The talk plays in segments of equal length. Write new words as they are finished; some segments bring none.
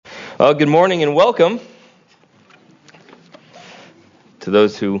Well, good morning and welcome to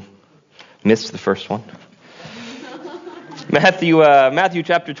those who missed the first one. Matthew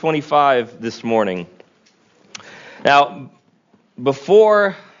chapter 25 this morning. Now,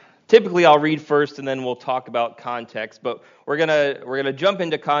 typically I'll read first and then we'll talk about context, but we're gonna jump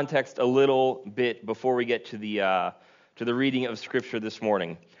into context a little bit before we get to the reading of Scripture this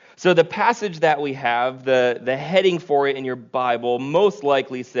morning. So the passage that we have, the heading for it in your Bible most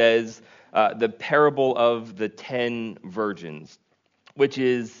likely says the parable of the 10 virgins, which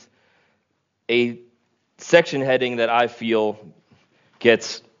is a section heading that I feel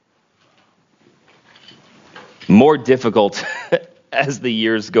gets more difficult as the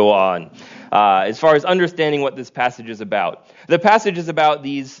years go on, as far as understanding what this passage is about. The passage is about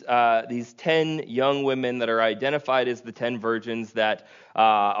these 10 young women that are identified as the 10 virgins that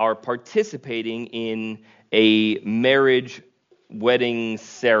are participating in a marriage wedding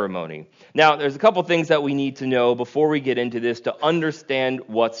ceremony. Now, there's a couple things that we need to know before we get into this to understand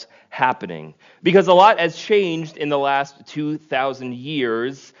what's happening. Because a lot has changed in the last 2,000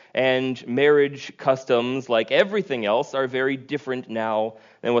 years, and marriage customs, like everything else, are very different now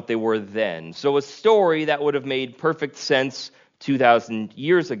than what they were then. So a story that would have made perfect sense 2,000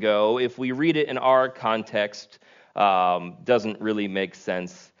 years ago, if we read it in our context, doesn't really make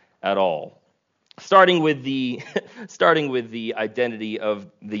sense at all. Starting with the identity of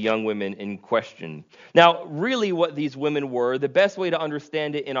the young women in question. Now, really what these women were, the best way to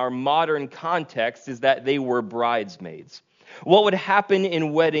understand it in our modern context is that they were bridesmaids. What would happen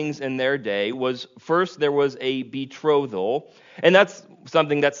in weddings in their day was, first there was a betrothal, and that's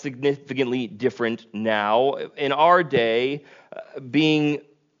something that's significantly different now. In our day, being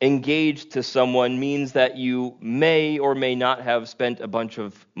engaged to someone means that you may or may not have spent a bunch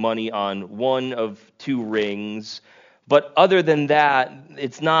of money on one of two rings. But other than that,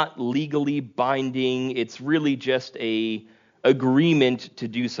 it's not legally binding. It's really just a agreement to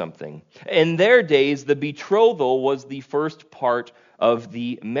do something. In their days, the betrothal was the first part of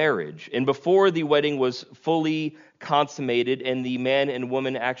the marriage. And before the wedding was fully consummated and the man and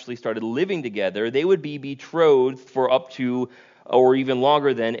woman actually started living together, they would be betrothed for up to or even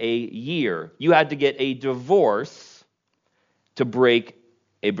longer than a year. You had to get a divorce to break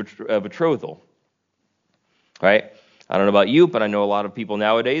a betrothal. Right? I don't know about you, but I know a lot of people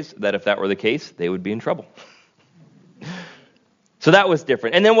nowadays that if that were the case, they would be in trouble. So that was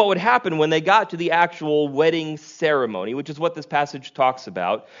different. And then what would happen when they got to the actual wedding ceremony, which is what this passage talks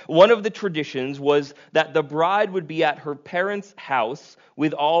about, one of the traditions was that the bride would be at her parents' house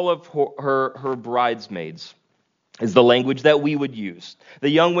with all of her bridesmaids, is the language that we would use. The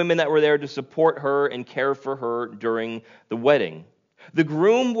young women that were there to support her and care for her during the wedding. The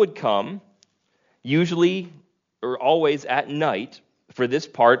groom would come, usually or always at night, for this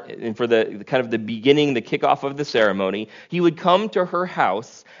part, and for the kind of the beginning, the kickoff of the ceremony. He would come to her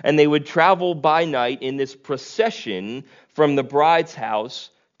house, and they would travel by night in this procession from the bride's house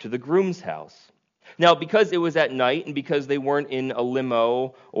to the groom's house. Now, because it was at night and because they weren't in a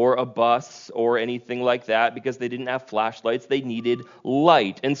limo or a bus or anything like that, because they didn't have flashlights, they needed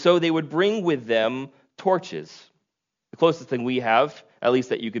light. And so they would bring with them torches. The closest thing we have, at least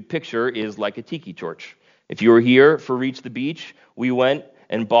that you could picture, is like a tiki torch. If you were here for Reach the Beach, we went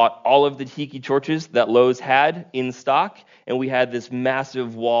and bought all of the tiki torches that Lowe's had in stock, and we had this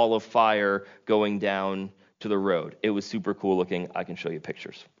massive wall of fire going down to the road. It was super cool looking. I can show you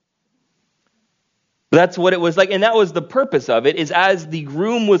pictures. That's what it was like, and that was the purpose of it, is as the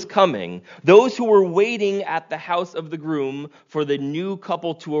groom was coming, those who were waiting at the house of the groom for the new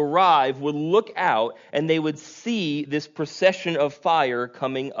couple to arrive would look out, and they would see this procession of fire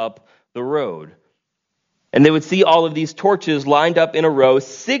coming up the road. And they would see all of these torches lined up in a row,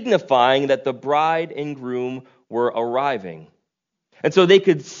 signifying that the bride and groom were arriving. And so they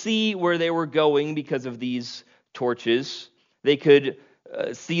could see where they were going because of these torches. They could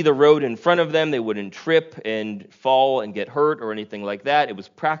see the road in front of them. They wouldn't trip and fall and get hurt or anything like that. It was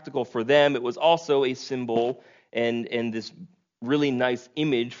practical for them. It was also a symbol and this really nice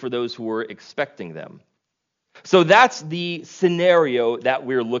image for those who were expecting them. So that's the scenario that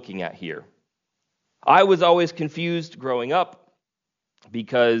we're looking at here. I was always confused growing up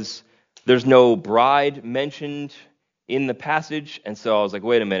because there's no bride mentioned in the passage, and so I was like,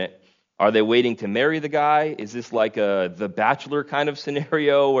 wait a minute. Are they waiting to marry the guy? Is this like The Bachelor kind of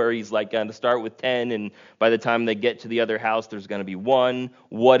scenario where he's like going to start with 10 and by the time they get to the other house, there's going to be one?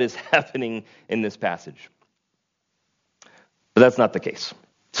 What is happening in this passage? But that's not the case.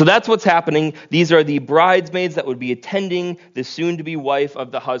 So that's what's happening. These are the bridesmaids that would be attending the soon-to-be wife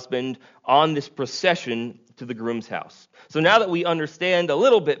of the husband on this procession to the groom's house. So now that we understand a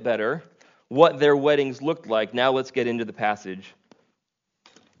little bit better what their weddings looked like, now let's get into the passage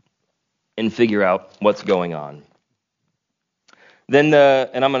and figure out what's going on. Then,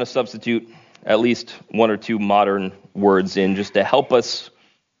 and I'm going to substitute at least one or two modern words in just to help us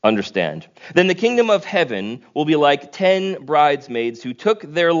understand. Then the kingdom of heaven will be like 10 bridesmaids who took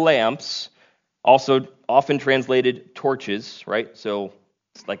their lamps, also often translated torches, right? So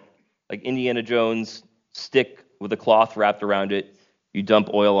it's like Indiana Jones, stick with a cloth wrapped around it. You dump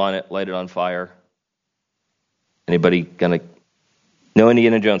oil on it, light it on fire. Anybody gonna? No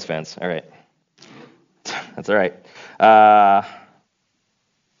Indiana Jones fans? All right. That's all right.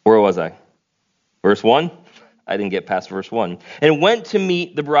 Where was I? Verse 1? I didn't get past verse 1. And went to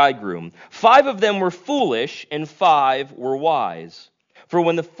meet the bridegroom. 5 of them were foolish, and 5 were wise. For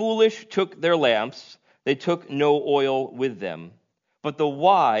when the foolish took their lamps, they took no oil with them. But the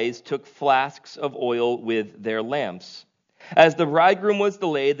wise took flasks of oil with their lamps. As the bridegroom was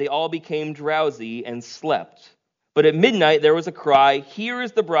delayed, they all became drowsy and slept. But at midnight there was a cry, "Here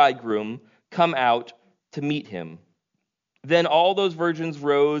is the bridegroom, come out to meet him." Then all those virgins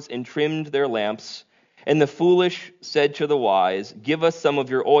rose and trimmed their lamps. And the foolish said to the wise, "Give us some of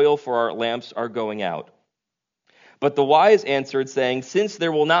your oil, for our lamps are going out." But the wise answered, saying, "Since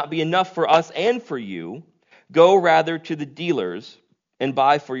there will not be enough for us and for you, go rather to the dealers and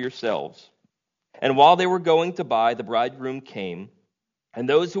buy for yourselves." And while they were going to buy, the bridegroom came, and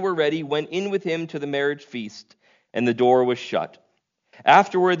those who were ready went in with him to the marriage feast, and the door was shut.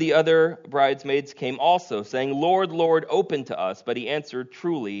 Afterward, the other bridesmaids came also, saying, "Lord, Lord, open to us." But he answered,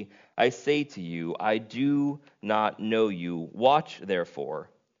 "Truly, I say to you, I do not know you. Watch,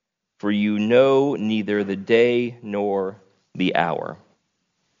 therefore, for you know neither the day nor the hour."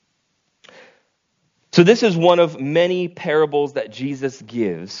 So this is one of many parables that Jesus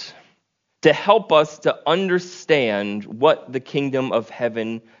gives to help us to understand what the kingdom of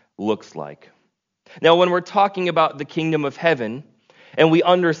heaven looks like. Now, when we're talking about the kingdom of heaven, and we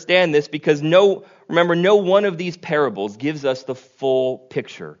understand this because no one of these parables gives us the full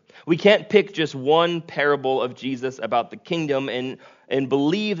picture. We can't pick just one parable of Jesus about the kingdom and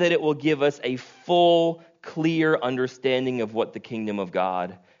believe that it will give us a full, clear understanding of what the kingdom of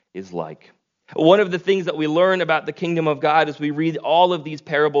God is like. One of the things that we learn about the kingdom of God as we read all of these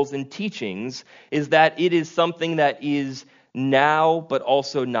parables and teachings is that it is something that is now, but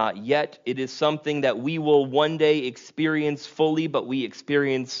also not yet. It is something that we will one day experience fully, but we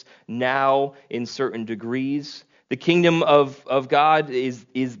experience now in certain degrees. The kingdom of God is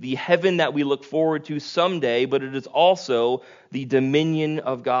the heaven that we look forward to someday, but it is also the dominion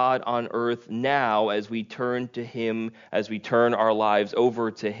of God on earth now as we turn to Him, as we turn our lives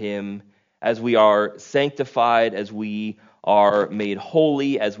over to Him, as we are sanctified, as we are made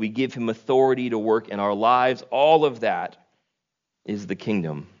holy, as we give Him authority to work in our lives. All of that is the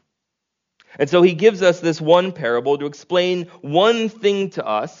kingdom. And so He gives us this one parable to explain one thing to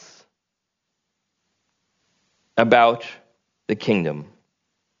us about the kingdom.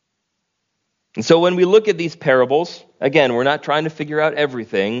 And so when we look at these parables, again, we're not trying to figure out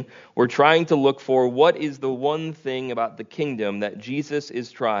everything. We're trying to look for what is the one thing about the kingdom that Jesus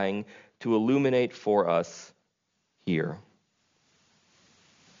is trying to illuminate for us here.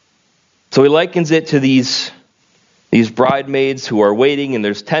 So He likens it to these bridesmaids who are waiting, and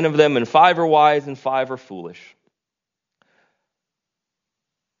there's 10 of them, and 5 are wise and 5 are foolish.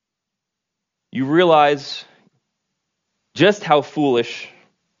 You realize just how foolish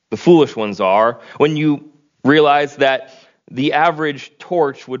the foolish ones are when you realize that the average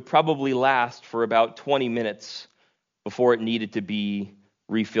torch would probably last for about 20 minutes before it needed to be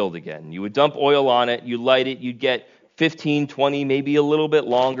refilled again. You would dump oil on it, you light it, you'd get 15, 20, maybe a little bit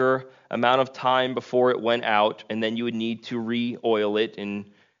longer amount of time before it went out, and then you would need to re-oil it and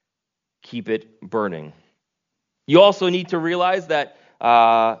keep it burning. You also need to realize that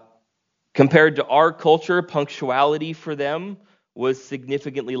compared to our culture, punctuality for them was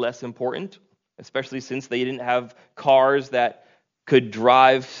significantly less important, especially since they didn't have cars that could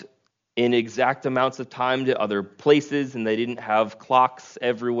drive in exact amounts of time to other places, and they didn't have clocks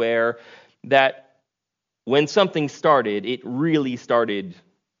everywhere. That when something started, it really started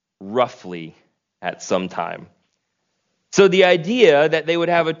roughly at some time. So the idea that they would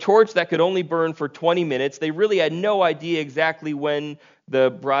have a torch that could only burn for 20 minutes, they really had no idea exactly when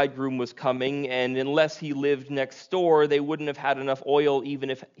the bridegroom was coming, and unless he lived next door, they wouldn't have had enough oil even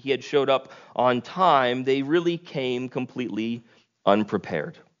if he had showed up on time. They really came completely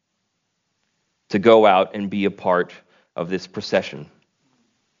unprepared to go out and be a part of this procession.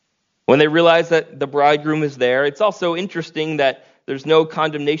 When they realize that the bridegroom is there, it's also interesting that there's no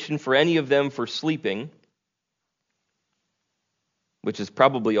condemnation for any of them for sleeping. which is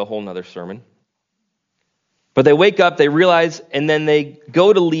probably a whole nother sermon. But they wake up, they realize, and then they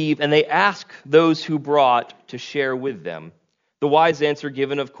go to leave, and they ask those who brought to share with them. The wise answer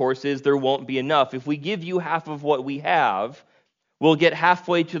given, of course, is there won't be enough. If we give you half of what we have, we'll get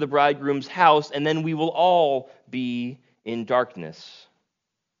halfway to the bridegroom's house, and then we will all be in darkness.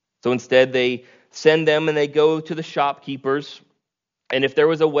 So instead, they send them, and they go to the shopkeepers. And if there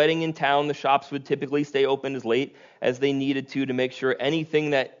was a wedding in town, the shops would typically stay open as late as they needed to make sure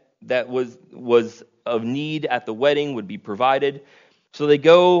anything that was of need at the wedding would be provided. So they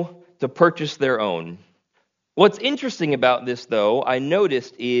go to purchase their own. What's interesting about this, though, I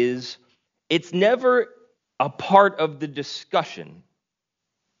noticed, is it's never a part of the discussion.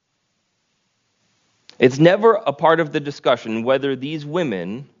 It's never a part of the discussion whether these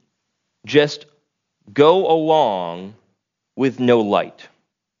women just go along with no light.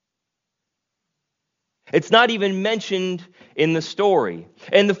 It's not even mentioned in the story.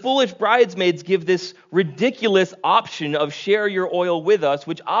 And the foolish bridesmaids give this ridiculous option of share your oil with us,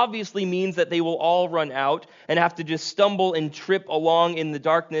 which obviously means that they will all run out and have to just stumble and trip along in the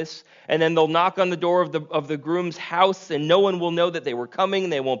darkness. And then they'll knock on the door of the groom's house, and no one will know that they were coming,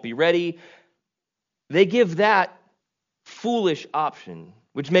 and they won't be ready. They give that foolish option,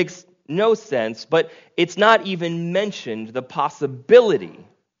 which makes no sense, but it's not even mentioned the possibility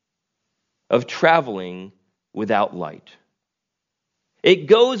of traveling without light. It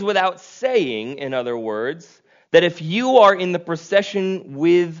goes without saying, in other words, that if you are in the procession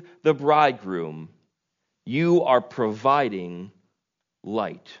with the bridegroom, you are providing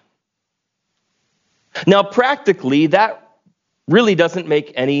light. Now, practically, that really doesn't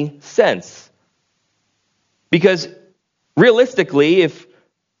make any sense. Because realistically, if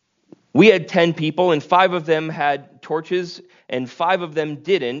we had 10 people and 5 of them had torches and 5 of them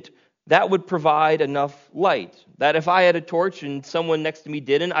didn't, that would provide enough light. That if I had a torch and someone next to me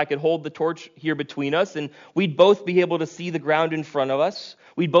didn't, I could hold the torch here between us, and we'd both be able to see the ground in front of us.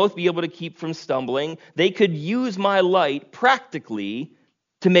 We'd both be able to keep from stumbling. They could use my light practically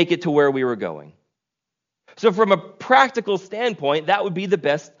to make it to where we were going. So from a practical standpoint, that would be the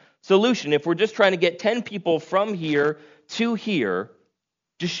best solution. If we're just trying to get 10 people from here to here,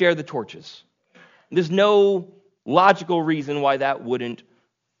 just share the torches. There's no logical reason why that wouldn't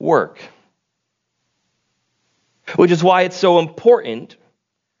work. Which is why it's so important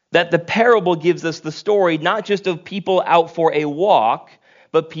that the parable gives us the story not just of people out for a walk,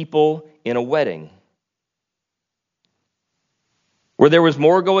 but people in a wedding. Where there was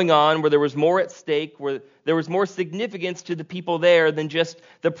more going on, where there was more at stake, where there was more significance to the people there than just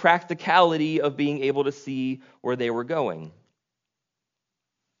the practicality of being able to see where they were going.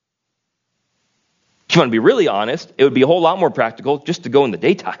 If you want to be really honest, it would be a whole lot more practical just to go in the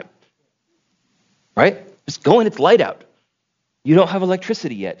daytime. Right? Just go when it's light out. You don't have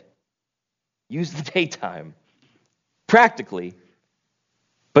electricity yet. Use the daytime. Practically.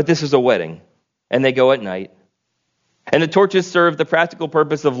 But this is a wedding, and they go at night. And the torches serve the practical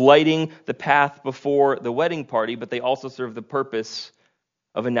purpose of lighting the path before the wedding party, but they also serve the purpose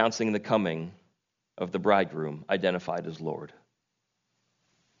of announcing the coming of the bridegroom, identified as Lord.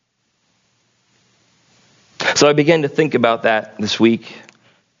 So I began to think about that this week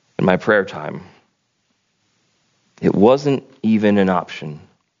in my prayer time. It wasn't even an option.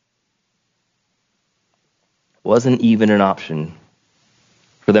 It wasn't even an option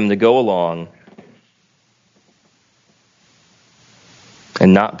for them to go along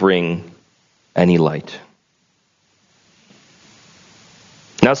and not bring any light.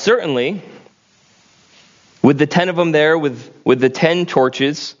 Now, certainly, with the 10 of them there, with the 10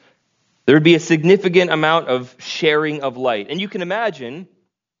 torches, there would be a significant amount of sharing of light. And you can imagine,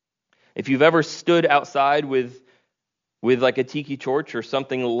 if you've ever stood outside with like a tiki torch or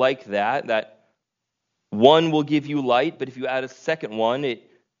something like that, that one will give you light, but if you add a second one, it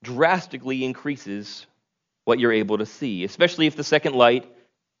drastically increases what you're able to see, especially if the second light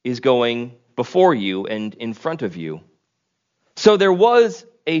is going before you and in front of you. So there was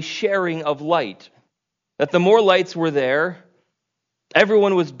a sharing of light, that the more lights were there,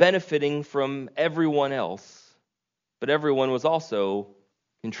 everyone was benefiting from everyone else, but everyone was also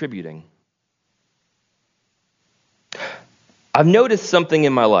contributing. I've noticed something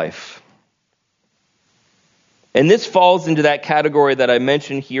in my life, and this falls into that category that I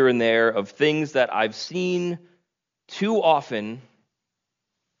mentioned here and there of things that I've seen too often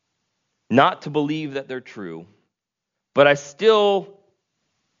not to believe that they're true, but I still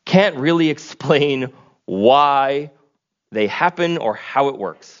can't really explain why they happen or how it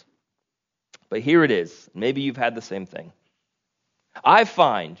works. But here it is. Maybe you've had the same thing. I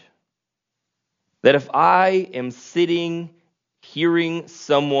find that if I am sitting hearing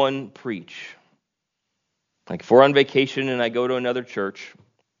someone preach. Like if we're on vacation and I go to another church,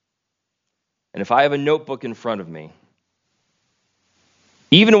 and if I have a notebook in front of me,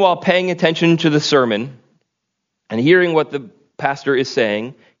 even while paying attention to the sermon and hearing what the pastor is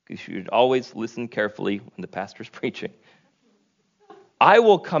saying, because you should always listen carefully when the pastor's preaching, I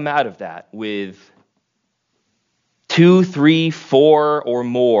will come out of that with 2, 3, 4, or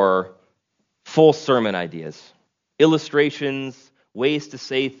more full sermon ideas, illustrations, ways to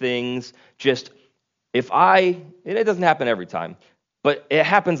say things. Just and it doesn't happen every time, but it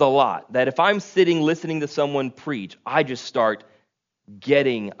happens a lot, that if I'm sitting listening to someone preach, I just start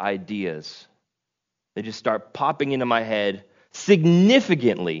getting ideas. They just start popping into my head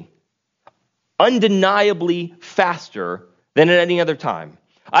significantly, undeniably faster than at any other time.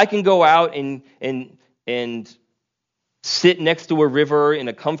 I can go out and sit next to a river in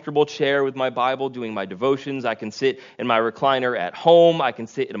a comfortable chair with my Bible doing my devotions. I can sit in my recliner at home. I can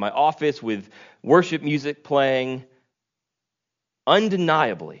sit in my office with worship music playing.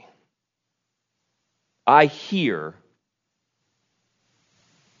 Undeniably, I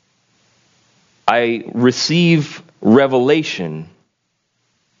receive revelation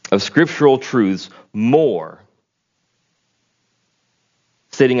of scriptural truths more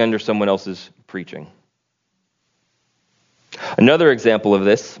sitting under someone else's preaching. Another example of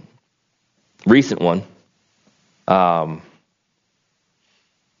this, recent one, one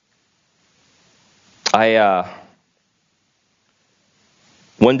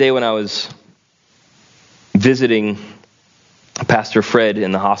day when I was visiting Pastor Fred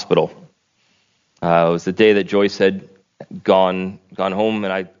in the hospital, it was the day that Joyce had gone home,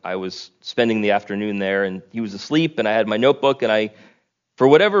 and I was spending the afternoon there, and he was asleep, and I had my notebook, and I, for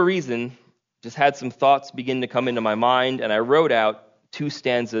whatever reason, just had some thoughts begin to come into my mind, and I wrote out 2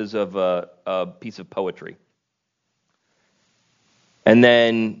 stanzas of a piece of poetry. And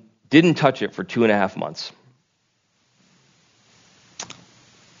then didn't touch it for 2.5 months.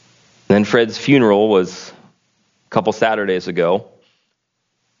 Then Fred's funeral was a couple Saturdays ago.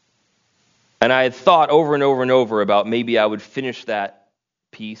 And I had thought over and over and over about maybe I would finish that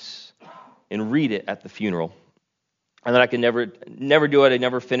piece and read it at the funeral. And then I could never do it. I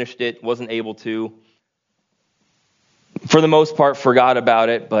never finished it, wasn't able to. For the most part, forgot about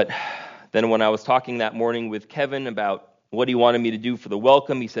it. But then when I was talking that morning with Kevin about what he wanted me to do for the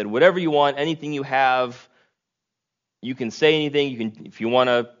welcome, he said, whatever you want, anything you have, you can say anything. You can, if you want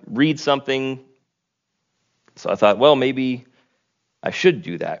to read something. So I thought, well, maybe I should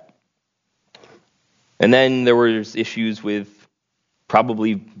do that. And then there was issues with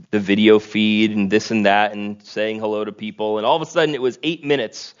probably the video feed and this and that and saying hello to people. And all of a sudden it was 8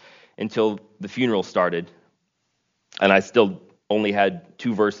 minutes until the funeral started. And I still only had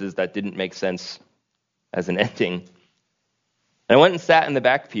 2 verses that didn't make sense as an ending. And I went and sat in the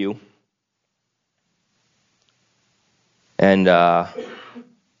back pew. And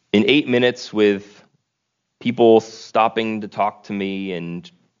in 8 minutes, with people stopping to talk to me and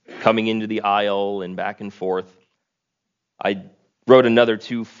coming into the aisle and back and forth, I wrote another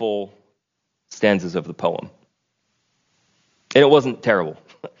 2 full stanzas of the poem. And it wasn't terrible.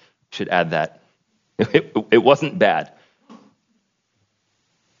 Should add that. It wasn't bad.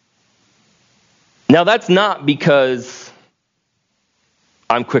 Now, that's not because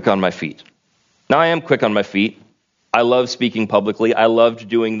I'm quick on my feet. Now, I am quick on my feet. I love speaking publicly. I loved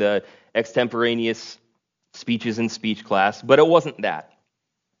doing the extemporaneous speeches in speech class, but it wasn't that.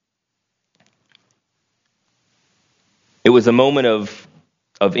 It was a moment of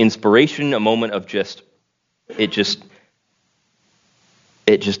inspiration, a moment of it just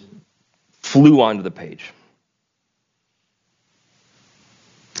flew onto the page.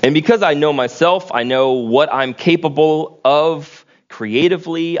 And because I know myself, I know what I'm capable of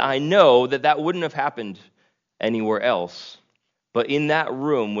creatively, I know that wouldn't have happened anywhere else. But in that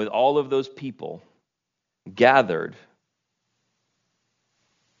room with all of those people gathered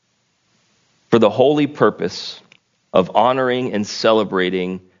for the holy purpose of honoring and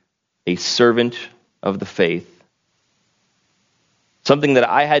celebrating a servant of the faith, something that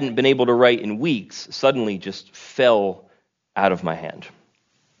I hadn't been able to write in weeks suddenly just fell out of my hand.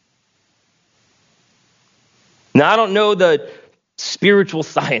 Now, I don't know the spiritual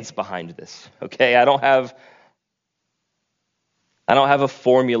science behind this, okay? I don't have a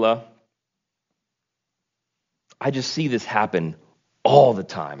formula. I just see this happen all the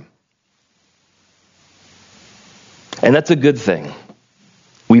time. And that's a good thing.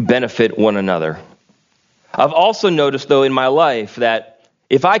 We benefit one another. I've also noticed, though, in my life that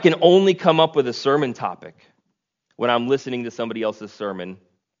if I can only come up with a sermon topic when I'm listening to somebody else's sermon,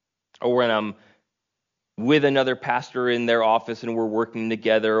 or when I'm with another pastor in their office and we're working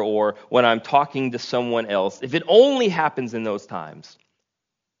together, or when I'm talking to someone else, if it only happens in those times,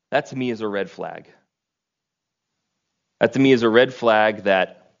 that to me is a red flag. That to me is a red flag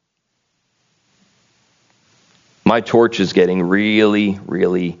that my torch is getting really,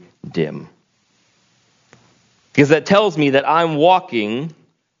 really dim. Because that tells me that I'm walking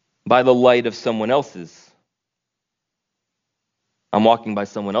by the light of someone else's. I'm walking by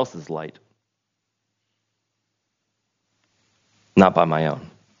someone else's light, not by my own.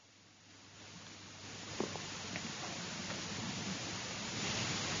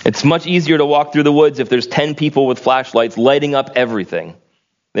 It's much easier to walk through the woods if there's 10 people with flashlights lighting up everything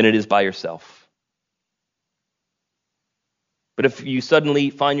than it is by yourself. But if you suddenly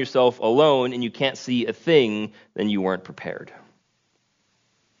find yourself alone and you can't see a thing, then you weren't prepared.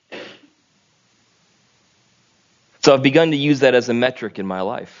 So I've begun to use that as a metric in my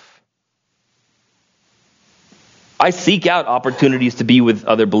life. I seek out opportunities to be with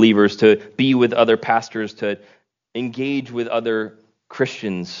other believers, to be with other pastors, to engage with other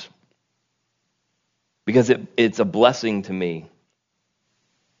Christians, because it's a blessing to me.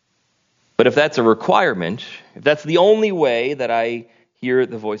 But if that's a requirement, if that's the only way that I hear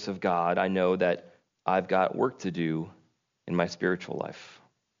the voice of God, I know that I've got work to do in my spiritual life.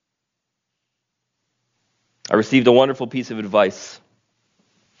 I received a wonderful piece of advice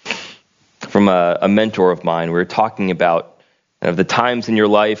from a mentor of mine. We were talking about the times in your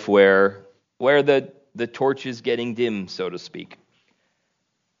life where the torch is getting dim, so to speak.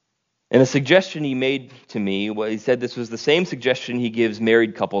 And a suggestion he made to me, he said this was the same suggestion he gives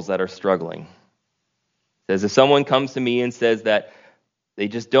married couples that are struggling. He says, if someone comes to me and says that they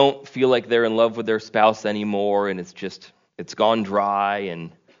just don't feel like they're in love with their spouse anymore, and it's gone dry,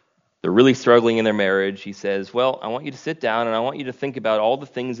 and they're really struggling in their marriage, he says, well, I want you to sit down and I want you to think about all the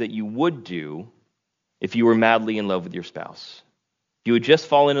things that you would do if you were madly in love with your spouse. If you had just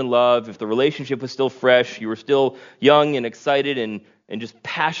fallen in love, if the relationship was still fresh, you were still young and excited and just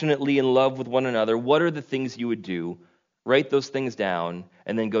passionately in love with one another, what are the things you would do? Write those things down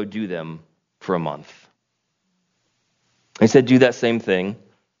and then go do them for a month. I said, do that same thing.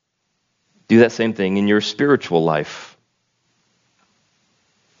 Do that same thing in your spiritual life.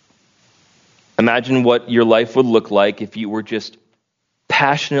 Imagine what your life would look like if you were just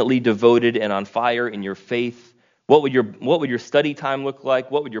passionately devoted and on fire in your faith. What would your study time look like?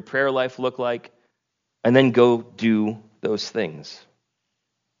 What would your prayer life look like? And then go do those things.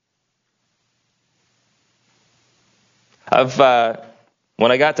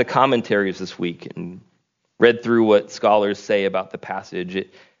 When I got to commentaries this week and read through what scholars say about the passage,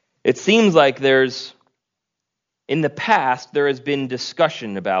 it seems like in the past, there has been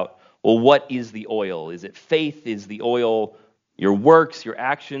discussion about, well, what is the oil? Is it faith? Is the oil your works, your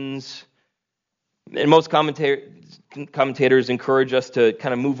actions? And most commentators encourage us to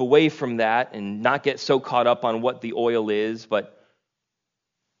kind of move away from that and not get so caught up on what the oil is. But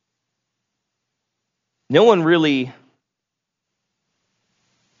no one really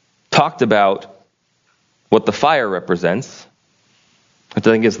talked about what the fire represents, which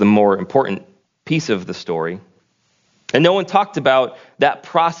I think is the more important piece of the story. And no one talked about that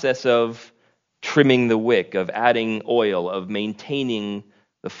process of trimming the wick, of adding oil, of maintaining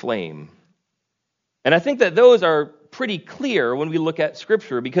the flame. And I think that those are pretty clear when we look at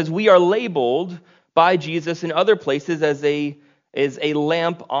Scripture, because we are labeled by Jesus in other places as a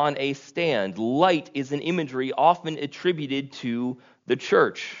lamp on a stand. Light is an imagery often attributed to the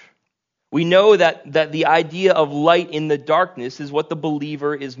church. We know that the idea of light in the darkness is what the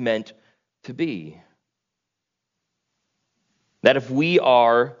believer is meant to be. That if we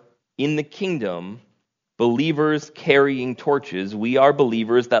are in the kingdom, believers carrying torches, we are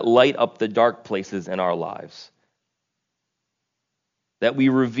believers that light up the dark places in our lives. That we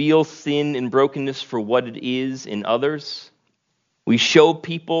reveal sin and brokenness for what it is in others. We show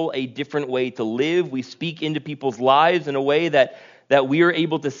people a different way to live. We speak into people's lives in a way that we are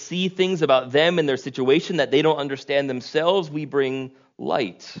able to see things about them and their situation that they don't understand themselves. We bring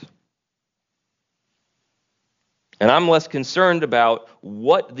light. And I'm less concerned about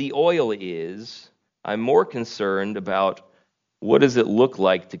what the oil is. I'm more concerned about what does it look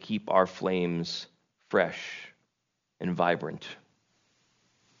like to keep our flames fresh and vibrant.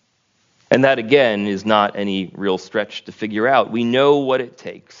 And that, again, is not any real stretch to figure out. We know what it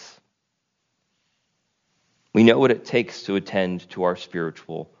takes. We know what it takes to attend to our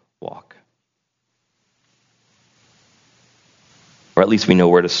spiritual walk. Or at least we know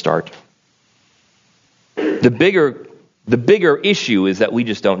where to start. The bigger issue is that we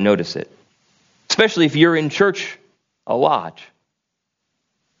just don't notice it. Especially if you're in church a lot.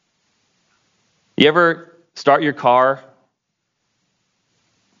 You ever start your car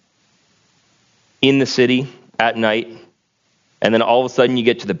in the city at night, and then all of a sudden you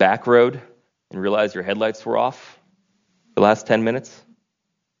get to the back road and realize your headlights were off the last 10 minutes?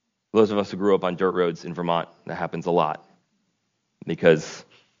 For those of us who grew up on dirt roads in Vermont, that happens a lot, because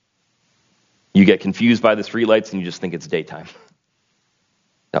you get confused by the streetlights and you just think it's daytime.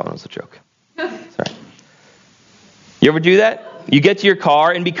 That one was a joke. Sorry. You ever do that? You get to your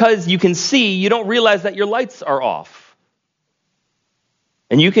car, and because you can see, you don't realize that your lights are off.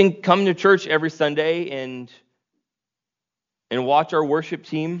 And you can come to church every Sunday and watch our worship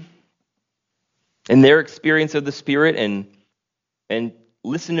team and their experience of the Spirit, and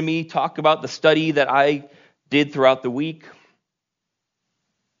listen to me talk about the study that I did throughout the week,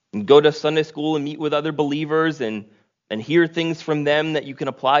 and go to Sunday school and meet with other believers and hear things from them that you can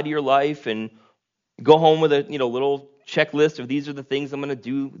apply to your life, and go home with a little checklist of these are the things I'm going to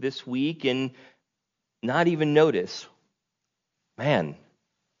do this week, and not even notice, man,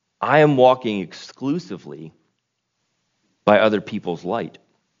 I am walking exclusively by other people's light.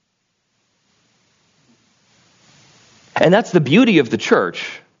 And that's the beauty of the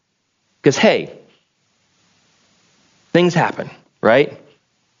church, because, hey, things happen, right?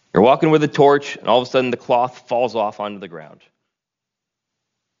 You're walking with a torch, and all of a sudden the cloth falls off onto the ground.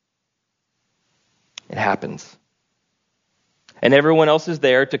 It happens. And everyone else is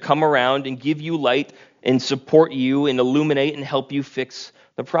there to come around and give you light and support you and illuminate and help you fix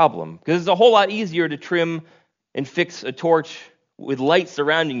the problem. Because it's a whole lot easier to trim and fix a torch with light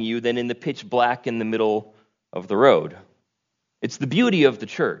surrounding you than in the pitch black in the middle of the road. It's the beauty of the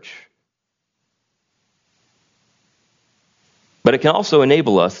church. But it can also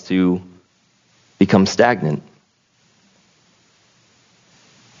enable us to become stagnant.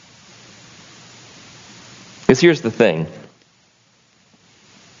 Because here's the thing.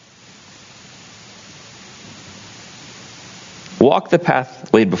 Walk the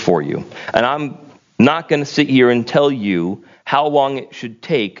path laid before you. And I'm not going to sit here and tell you how long it should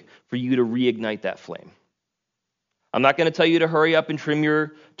take for you to reignite that flame. I'm not going to tell you to hurry up and trim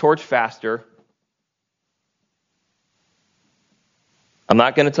your torch faster. I'm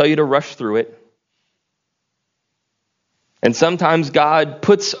not going to tell you to rush through it. And sometimes God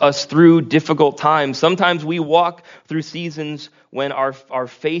puts us through difficult times. Sometimes we walk through seasons when our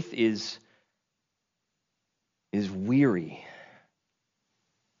faith is weary.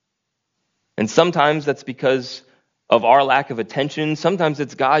 And sometimes that's because of our lack of attention. Sometimes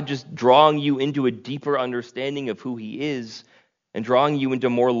it's God just drawing you into a deeper understanding of who He is and drawing you into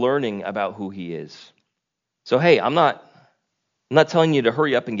more learning about who He is. So, hey, I'm not telling you to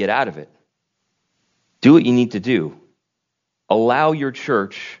hurry up and get out of it. Do what you need to do. Allow your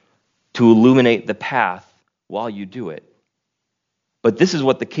church to illuminate the path while you do it. But this is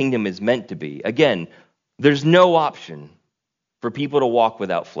what the kingdom is meant to be. Again, there's no option for people to walk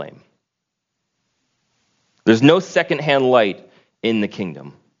without flame. There's no secondhand light in the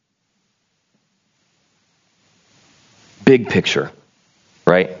kingdom. Big picture,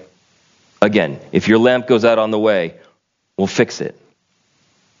 right? Again, if your lamp goes out on the way, we'll fix it.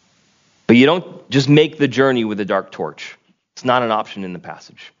 But you don't just make the journey with a dark torch. It's not an option in the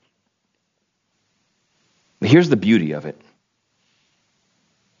passage. But here's the beauty of it.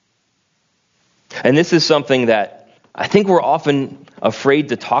 And this is something that I think we're often afraid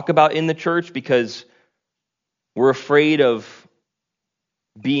to talk about in the church because we're afraid of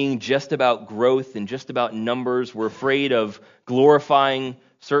being just about growth and just about numbers. We're afraid of glorifying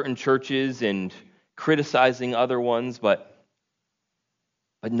certain churches and criticizing other ones, but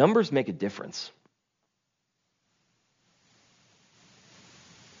numbers make a difference.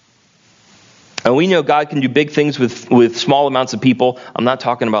 And we know God can do big things with small amounts of people. I'm not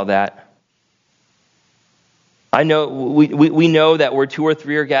talking about that. I know we know that where 2 or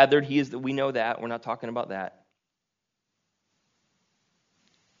 3 are gathered, we know that. We're not talking about that.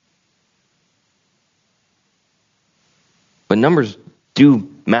 But numbers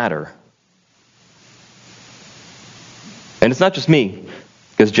do matter. And it's not just me,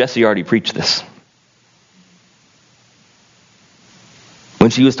 because Jesse already preached this. When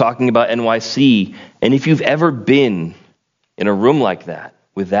she was talking about NYC, and if you've ever been in a room like that,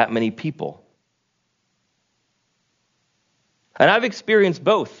 with that many people. And I've experienced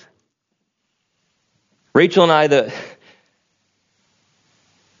both. Rachel and I, the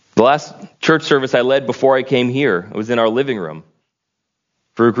last church service I led before I came here, it was in our living room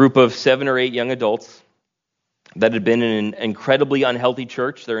for a group of 7 or 8 young adults that had been in an incredibly unhealthy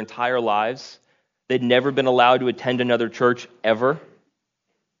church their entire lives. They'd never been allowed to attend another church ever.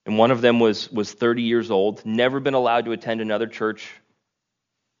 And one of them was 30 years old, never been allowed to attend another church.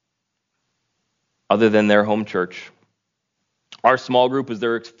 other than their home church. Our small group was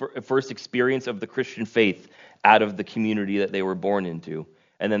their first experience of the Christian faith out of the community that they were born into.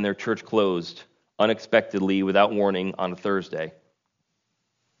 And then their church closed unexpectedly without warning on a Thursday.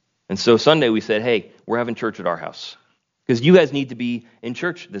 And so Sunday we said, hey, we're having church at our house because you guys need to be in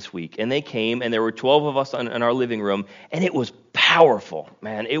church this week. And they came, and there were 12 of us in our living room, and it was powerful,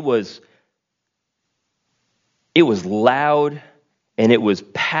 man. It was loud, and it was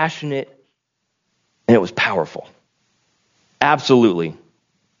passionate, and it was powerful. Absolutely.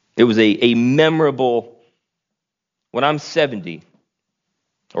 It was a memorable, when I'm 70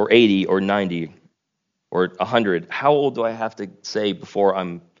 or 80 or 90 or 100, how old do I have to say before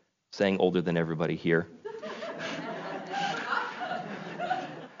I'm saying older than everybody here?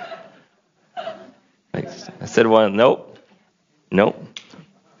 I said one, nope.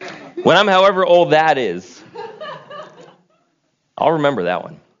 When I'm however old that is, I'll remember that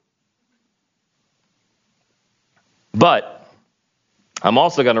one. But I'm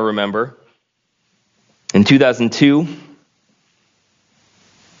also going to remember in 2002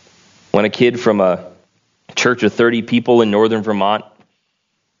 when a kid from a church of 30 people in northern Vermont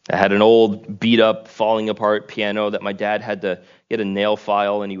had an old beat-up, falling apart piano that my dad had to get a nail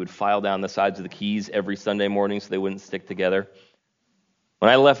file, and he would file down the sides of the keys every Sunday morning so they wouldn't stick together. When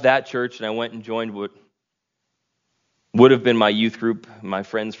I left that church and I went and joined what would have been my youth group, my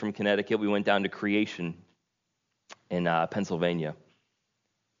friends from Connecticut, we went down to Creation in Pennsylvania.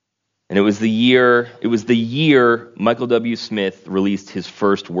 And it was the year Michael W. Smith released his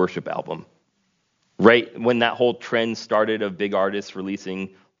first worship album. Right when that whole trend started of big artists releasing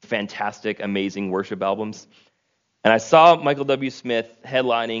fantastic, amazing worship albums. And I saw Michael W. Smith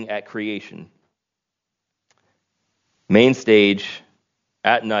headlining at Creation. Main stage,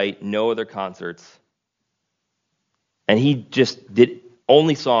 at night, no other concerts. And he just did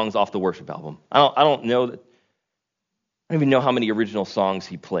only songs off the worship album. I don't even know how many original songs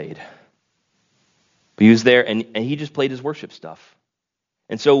he played. But he was there, and he just played his worship stuff.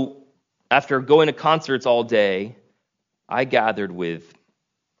 And so after going to concerts all day, I gathered with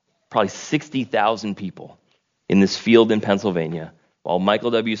probably 60,000 people in this field in Pennsylvania while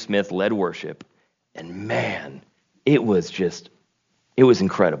Michael W. Smith led worship. And man, it was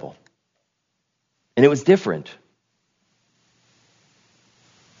incredible. And it was different.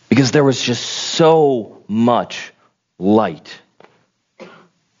 Because there was just so much light.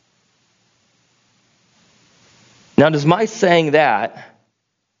 Now, does my saying that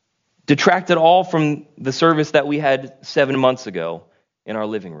detract at all from the service that we had 7 months ago in our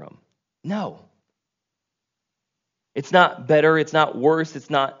living room? No. It's not better, it's not worse,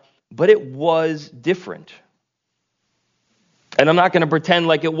 but it was different. And I'm not going to pretend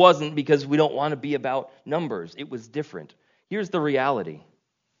like it wasn't because we don't want to be about numbers. It was different. Here's the reality.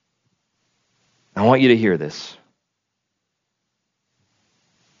 I want you to hear this.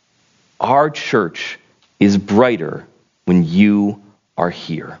 Our church is brighter when you are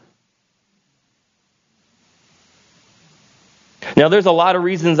here. Now, there's a lot of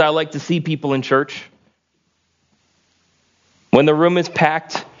reasons I like to see people in church. When the room is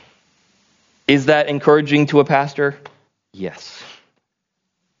packed, is that encouraging to a pastor? Yes.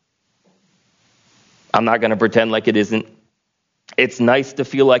 I'm not going to pretend like it isn't. It's nice to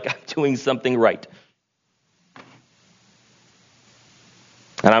feel like I'm doing something right.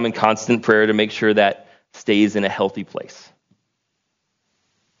 And I'm in constant prayer to make sure that stays in a healthy place.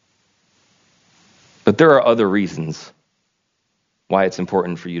 But there are other reasons why it's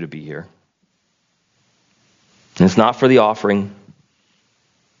important for you to be here. And it's not for the offering.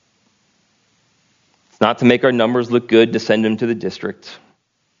 It's not to make our numbers look good to send them to the district.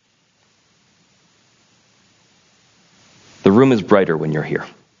 The room is brighter when you're here.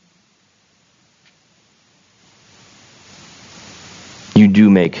 You do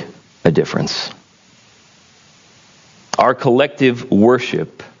make a difference. Our collective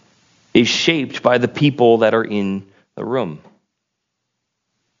worship is shaped by the people that are in the room.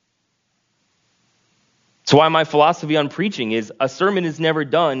 That's why my philosophy on preaching is a sermon is never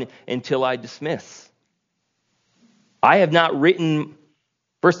done until I dismiss. I have not written,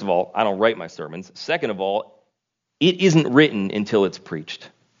 first of all, I don't write my sermons. Second of all, it isn't written until it's preached.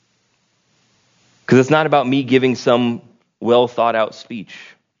 Because it's not about me giving some well thought out speech.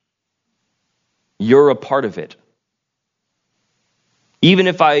 You're a part of it. Even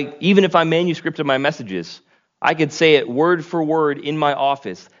if I manuscripted my messages, I could say it word for word in my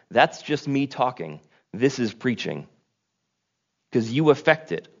office. That's just me talking. This is preaching. Because you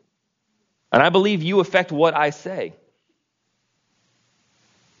affect it. And I believe you affect what I say.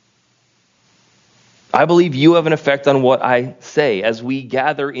 I believe you have an effect on what I say as we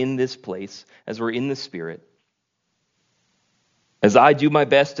gather in this place, as we're in the Spirit. As I do my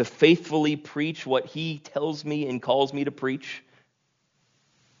best to faithfully preach what he tells me and calls me to preach,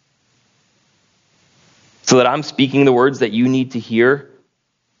 so that I'm speaking the words that you need to hear,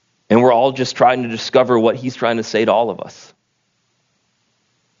 and we're all just trying to discover what he's trying to say to all of us.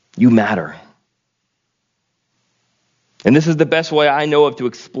 You matter. And this is the best way I know of to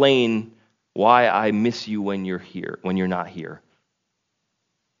explain why I miss you when you're here, when you're not here.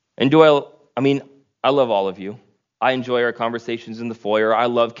 And I love all of you. I enjoy our conversations in the foyer. I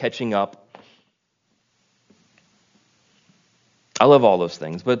love catching up. I love all those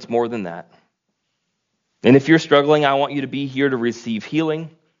things, but it's more than that. And if you're struggling, I want you to be here to receive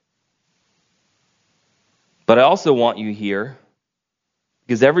healing. But I also want you here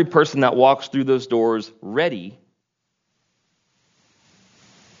because every person that walks through those doors ready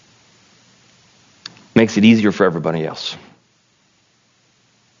makes it easier for everybody else.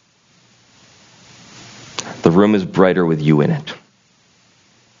 The room is brighter with you in it.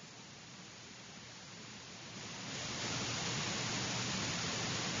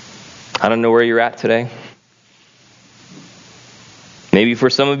 I don't know where you're at today. Maybe for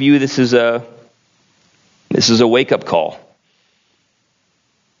some of you, this is a wake-up call.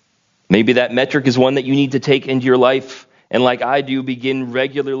 Maybe that metric is one that you need to take into your life and, like I do, begin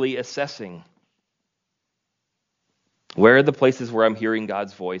regularly assessing. Where are the places where I'm hearing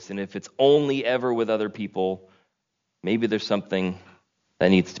God's voice? And if it's only ever with other people, maybe there's something that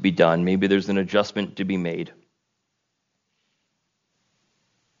needs to be done. Maybe there's an adjustment to be made.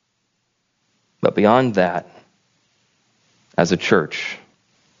 But beyond that, as a church,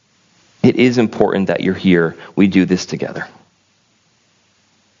 it is important that you're here. We do this together.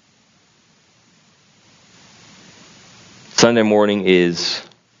 Sunday morning is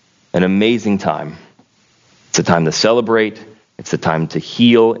an amazing time. It's a time to celebrate. It's a time to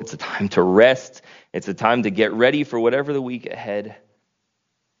heal. It's a time to rest. It's a time to get ready for whatever the week ahead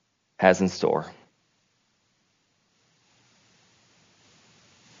has in store.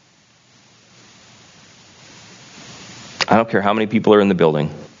 I don't care how many people are in the building,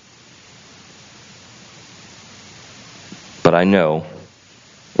 but I know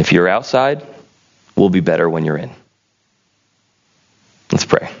if you're outside, we'll be better when you're in. Let's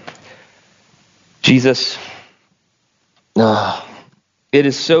pray. Jesus, it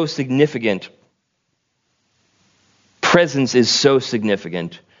is so significant. Presence is so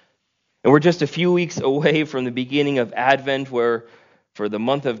significant. And we're just a few weeks away from the beginning of Advent, where for the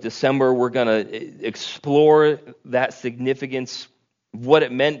month of December, we're going to explore that significance, what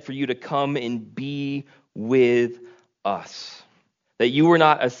it meant for you to come and be with us. That you were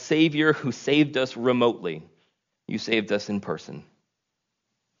not a Savior who saved us remotely. You saved us in person.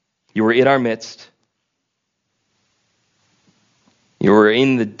 You were in our midst. You were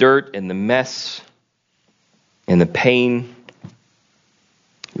in the dirt and the mess and the pain.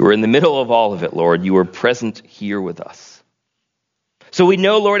 You were in the middle of all of it, Lord. You were present here with us. So we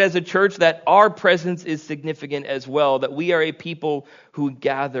know, Lord, as a church, that our presence is significant as well, that we are a people who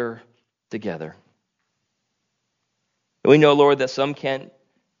gather together. We know, Lord, that some can't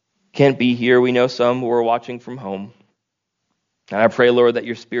be here. We know some who are watching from home. And I pray, Lord, that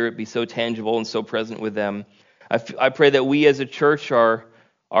your Spirit be so tangible and so present with them. I pray that we as a church are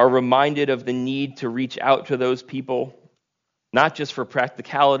reminded of the need to reach out to those people, not just for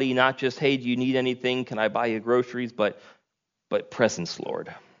practicality, not just, hey, do you need anything? Can I buy you groceries? But presence,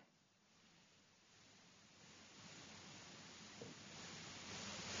 Lord.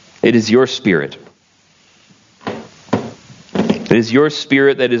 It is your Spirit. It is your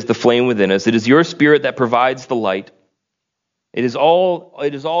Spirit that is the flame within us. It is your Spirit that provides the light. It is all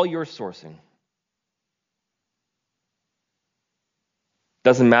your sourcing.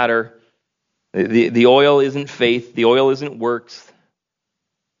 Doesn't matter. The oil isn't faith. The oil isn't works.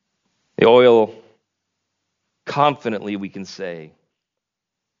 The oil, confidently we can say,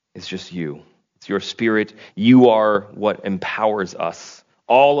 is just you. It's your Spirit. You are what empowers us.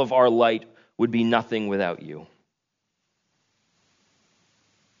 All of our light would be nothing without you.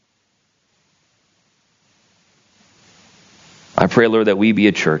 I pray, Lord, that we be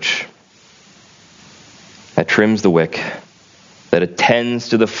a church that trims the wick, that attends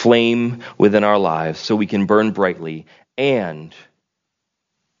to the flame within our lives so we can burn brightly and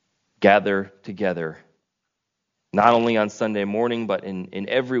gather together, not only on Sunday morning, but in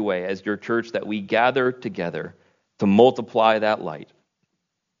every way as your church, that we gather together to multiply that light,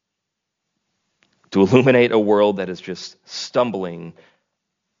 to illuminate a world that is just stumbling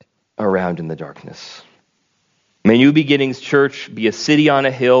around in the darkness. May New Beginnings Church be a city on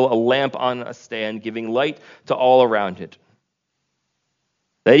a hill, a lamp on a stand, giving light to all around it.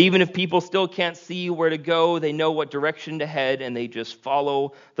 That even if people still can't see where to go, they know what direction to head, and they just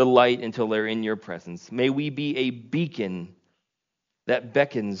follow the light until they're in your presence. May we be a beacon that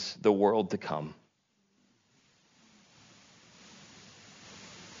beckons the world to come.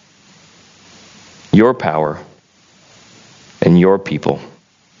 Your power and your people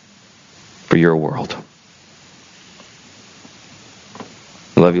for your world.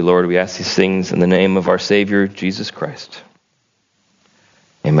 I love you, Lord. We ask these things in the name of our Savior, Jesus Christ.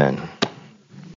 Amen.